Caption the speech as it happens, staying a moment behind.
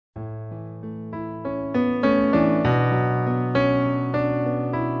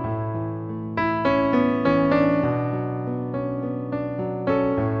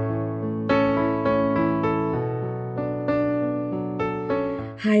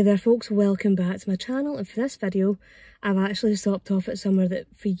Hi there folks, welcome back to my channel, and for this video I've actually stopped off at somewhere that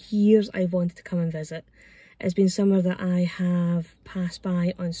for years I've wanted to come and visit. It's been somewhere that I have passed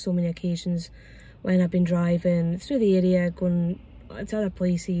by on so many occasions when I've been driving through the area, going to other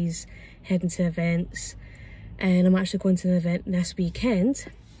places, heading to events, and I'm actually going to an event this weekend,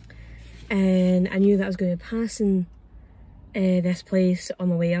 and I knew that I was going to be passing this place on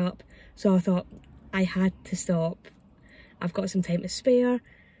my way up, so I thought I had to stop. I've got some time to spare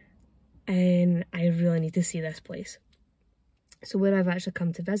and I really need to see this place. So where I've actually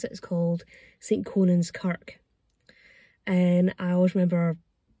come to visit is called St Conan's Kirk, and I always remember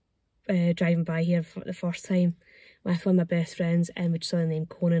driving by here for the first time with one of my best friends, and we just saw the name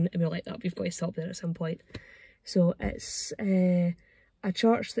Conan and we were like, oh, we've got to stop there at some point. So it's a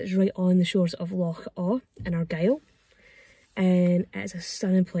church that's right on the shores of Loch Awe in Argyll, and it's a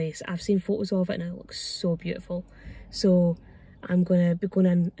stunning place. I've seen photos of it and it looks so beautiful. So I'm going to be going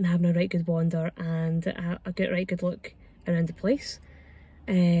in and having a right good wander and a good right good look around the place.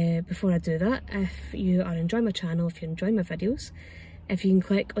 Before I do that, if you are enjoying my channel, if you're enjoying my videos, if you can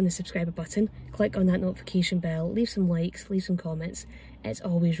click on the subscribe button, click on that notification bell, leave some likes, leave some comments, it's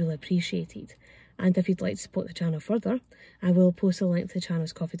always really appreciated. And if you'd like to support the channel further, I will post a link to the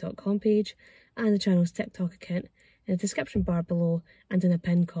channel's coffee.com page and the channel's TikTok account in the description bar below and in a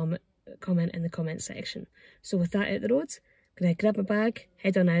pinned comment in the comment section. So with that out the road, I'm going to grab my bag,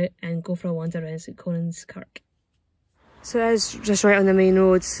 head on out and go for a wander around St Conan's Kirk. So it is just right on the main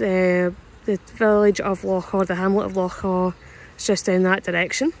roads. The village of Loch Awe, the hamlet of Loch Awe, is just down that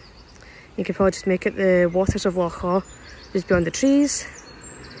direction. You can probably just make it the waters of Loch Awe, just beyond the trees.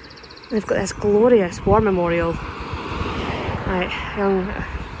 And they've got this glorious war memorial. Right,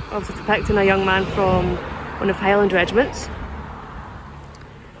 obviously depicting a young man from one of the Highland regiments.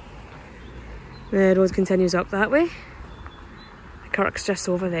 The road continues up that way. The Kirk's just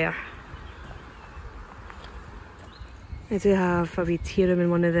over there. They do have a wee tea room in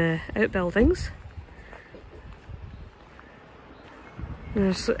one of the outbuildings.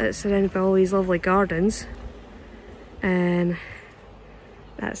 It's surrounded by all these lovely gardens, and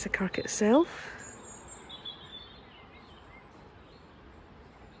that's the Kirk itself.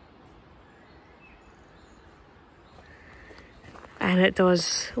 And it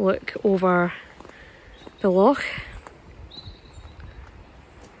does look over the loch.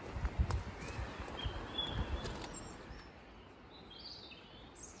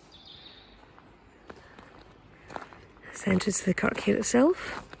 It's the entrance to the Kirk here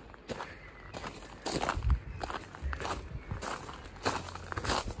itself.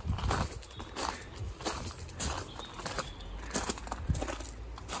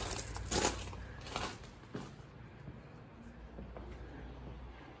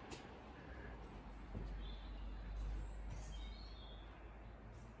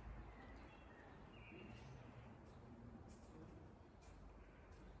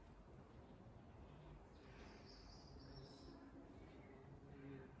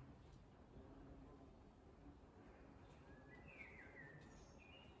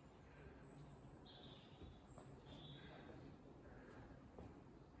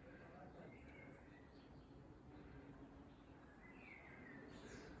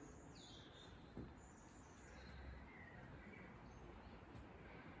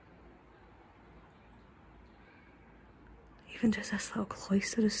 Even just this little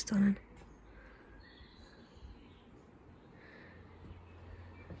cloister is stunning.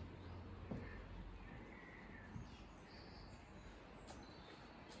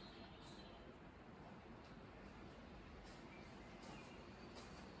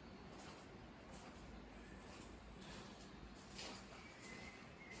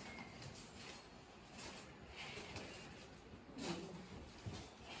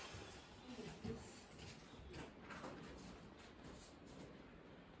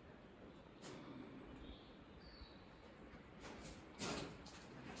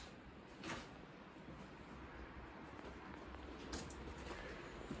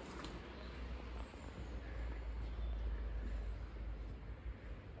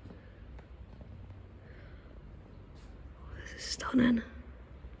 Stunning.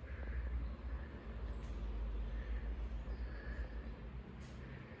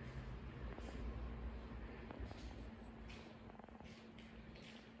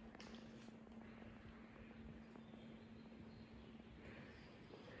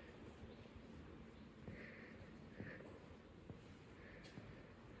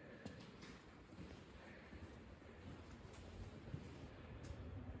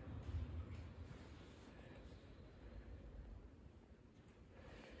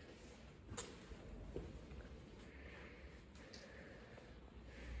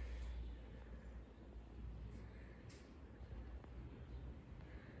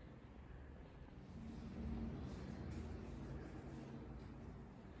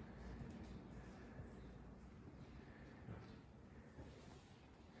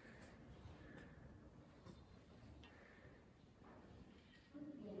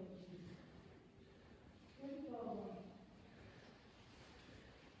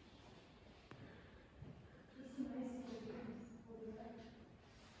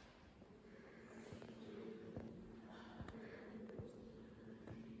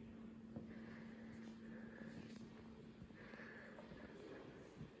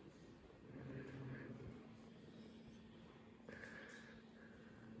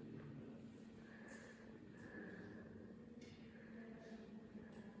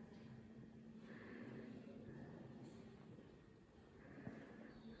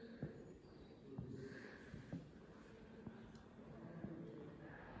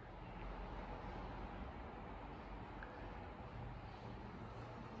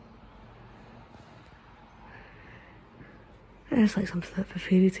 It is like something out of a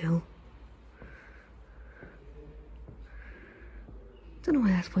fairy tale. Don't know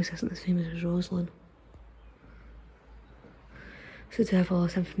why this place isn't as famous as Roslyn. So to have all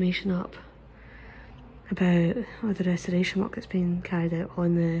this information up about all the restoration work that's been carried out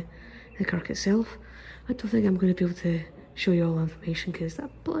on the Kirk itself, I don't think I'm going to be able to show you all the information because that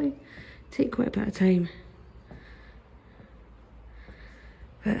probably take quite a bit of time.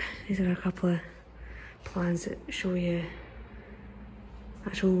 But these are a couple of plans that show you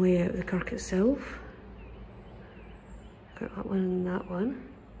actual layout of the Kirk itself. Got that one and that one.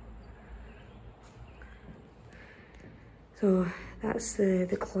 So that's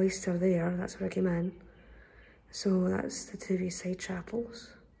the cloister there, that's where I came in. So that's the two wee side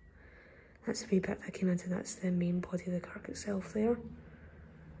chapels. That's the wee bit that I came into, that's the main body of the Kirk itself there.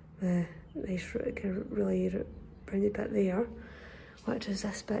 The nice kind of really rounded bit there, which is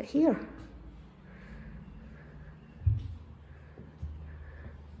this bit here.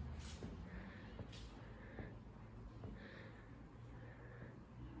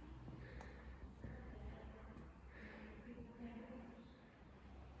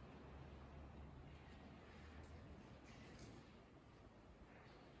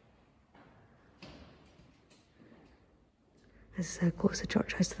 This is how close the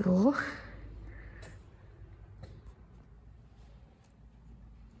church is to the loch.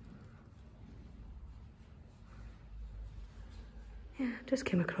 Yeah, just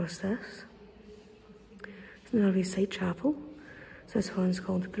came across this. It's another wee side chapel. So this one's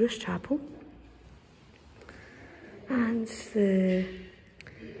called the Bruce Chapel. And the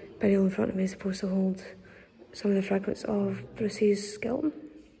burial in front of me is supposed to hold some of the fragments of Bruce's skeleton.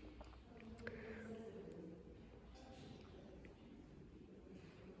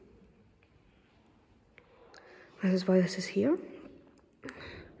 This is why this is here.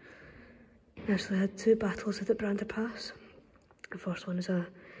 I actually had two battles with the Brander Pass. The first one is a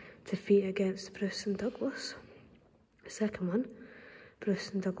defeat against Bruce and Douglas. The second one, Bruce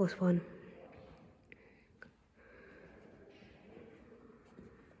and Douglas won.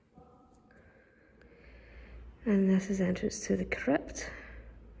 And this is the entrance to the crypt.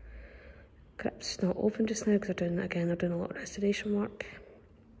 Crypt's not open just now because they're doing a lot of restoration work.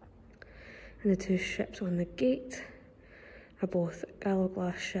 And the two ships on the gate are both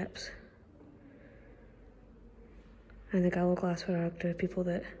Gallowglass ships. And the Gallowglass were a group of people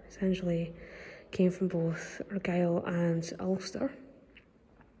that essentially came from both Argyll and Ulster.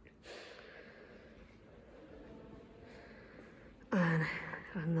 And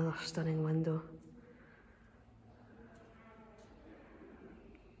another stunning window.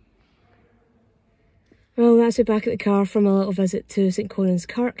 Well, that's it back at the car from a little visit to St Conan's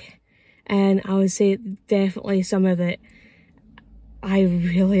Kirk. And I would say definitely somewhere that I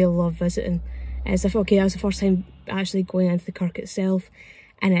really love visiting. It's okay, that was the first time actually going into the Kirk itself,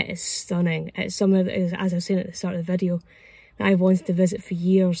 and it is stunning. It's somewhere that is, as I was saying at the start of the video, that I've wanted to visit for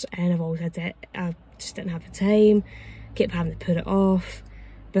years, and I've always had to, I just didn't have the time, kept having to put it off.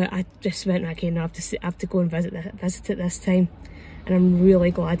 But I just went, okay, no, I have to go and visit it this time, and I'm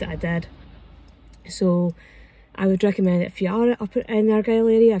really glad that I did. So I would recommend it if you are up in the Argyll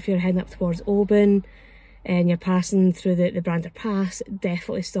area, if you're heading up towards Oban and you're passing through the Brander Pass,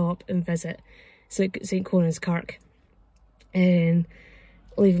 definitely stop and visit St Conan's Kirk. And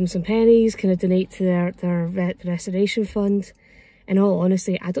leave them some pennies, kind of donate to their restoration fund. In all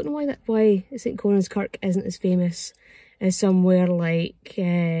honesty, I don't know why St Conan's Kirk isn't as famous as somewhere like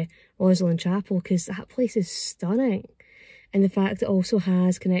Roslyn Chapel, because that place is stunning. And the fact it also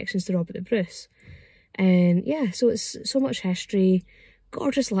has connections to Robert the Bruce. And yeah, so it's so much history,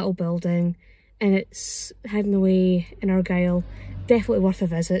 gorgeous little building, and it's hidden away in Argyll. Definitely worth a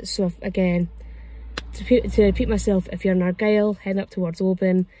visit. So if, again, to repeat myself, if you're in Argyll, heading up towards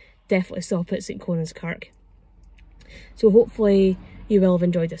Oban, definitely stop at St Conan's Kirk. So hopefully you will have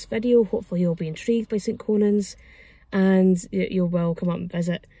enjoyed this video, hopefully you'll be intrigued by St Conan's, and you will come up and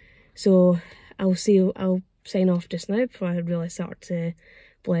visit. So I'll sign off just now before I really start to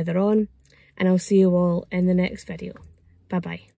blather on. And I'll see you all in the next video. Bye bye.